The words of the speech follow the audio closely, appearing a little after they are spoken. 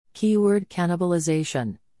Keyword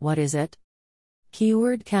cannibalization, what is it?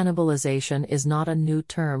 Keyword cannibalization is not a new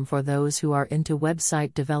term for those who are into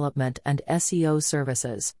website development and SEO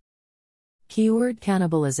services. Keyword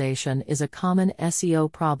cannibalization is a common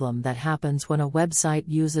SEO problem that happens when a website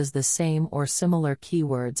uses the same or similar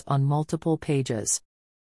keywords on multiple pages.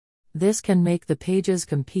 This can make the pages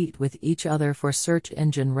compete with each other for search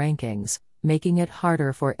engine rankings, making it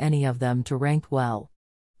harder for any of them to rank well.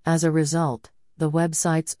 As a result, the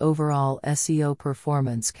website's overall SEO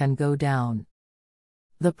performance can go down.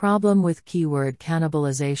 The problem with keyword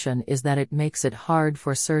cannibalization is that it makes it hard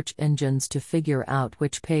for search engines to figure out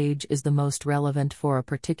which page is the most relevant for a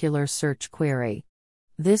particular search query.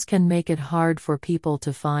 This can make it hard for people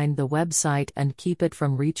to find the website and keep it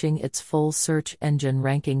from reaching its full search engine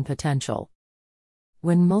ranking potential.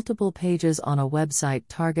 When multiple pages on a website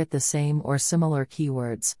target the same or similar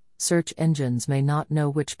keywords, search engines may not know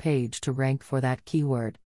which page to rank for that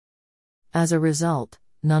keyword. As a result,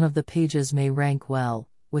 none of the pages may rank well,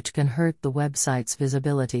 which can hurt the website's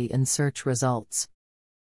visibility in search results.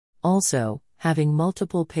 Also, having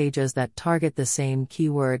multiple pages that target the same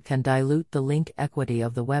keyword can dilute the link equity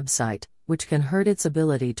of the website, which can hurt its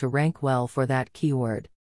ability to rank well for that keyword.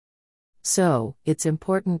 So, it's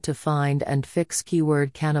important to find and fix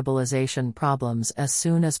keyword cannibalization problems as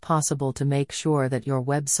soon as possible to make sure that your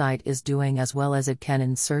website is doing as well as it can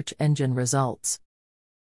in search engine results.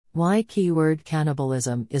 Why keyword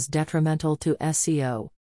cannibalism is detrimental to SEO.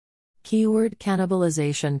 Keyword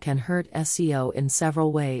cannibalization can hurt SEO in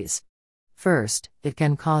several ways. First, it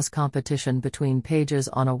can cause competition between pages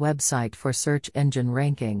on a website for search engine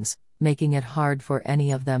rankings, making it hard for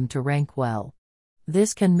any of them to rank well.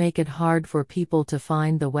 This can make it hard for people to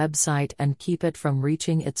find the website and keep it from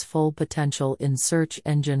reaching its full potential in search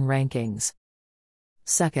engine rankings.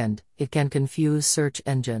 Second, it can confuse search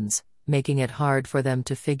engines, making it hard for them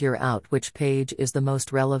to figure out which page is the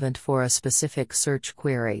most relevant for a specific search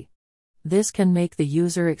query. This can make the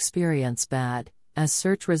user experience bad, as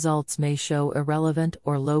search results may show irrelevant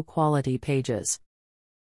or low-quality pages.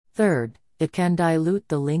 Third, it can dilute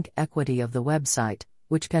the link equity of the website,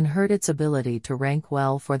 which can hurt its ability to rank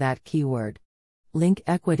well for that keyword. Link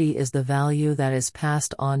equity is the value that is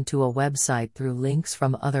passed on to a website through links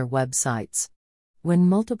from other websites. When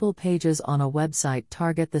multiple pages on a website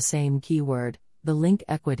target the same keyword, the link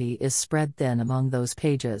equity is spread thin among those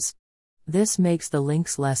pages. This makes the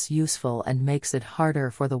links less useful and makes it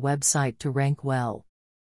harder for the website to rank well.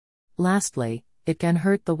 Lastly, it can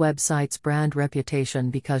hurt the website's brand reputation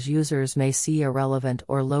because users may see irrelevant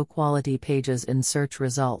or low-quality pages in search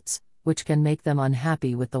results, which can make them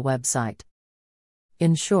unhappy with the website.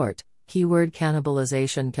 In short, keyword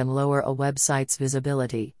cannibalization can lower a website's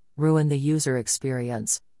visibility, ruin the user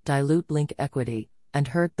experience, dilute link equity, and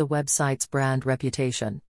hurt the website's brand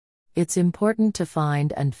reputation. It's important to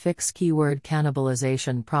find and fix keyword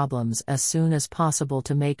cannibalization problems as soon as possible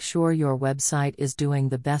to make sure your website is doing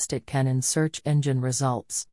the best it can in search engine results.